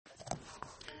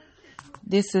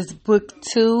This is book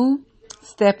 2,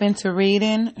 Step into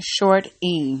Reading, short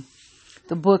E.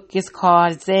 The book is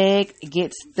called Zeg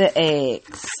Gets the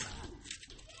Eggs.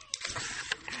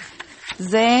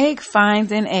 Zeg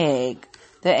finds an egg.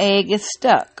 The egg is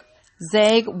stuck.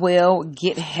 Zeg will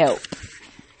get help.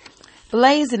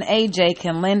 Blaze and AJ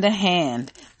can lend a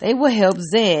hand. They will help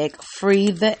Zeg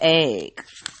free the egg.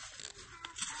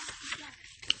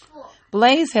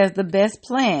 Blaze has the best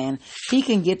plan. He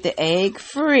can get the egg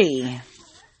free.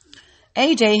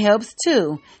 AJ helps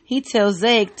too. He tells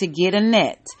Zeg to get a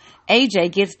net.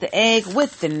 AJ gets the egg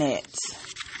with the net.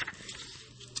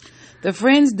 The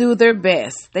friends do their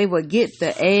best. They will get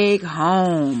the egg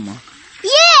home.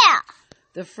 Yeah!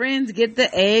 The friends get the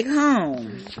egg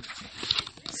home.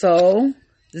 So,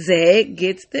 Zeg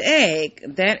gets the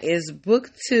egg. That is book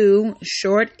 2,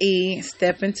 short E,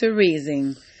 Step into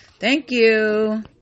Reading. Thank you.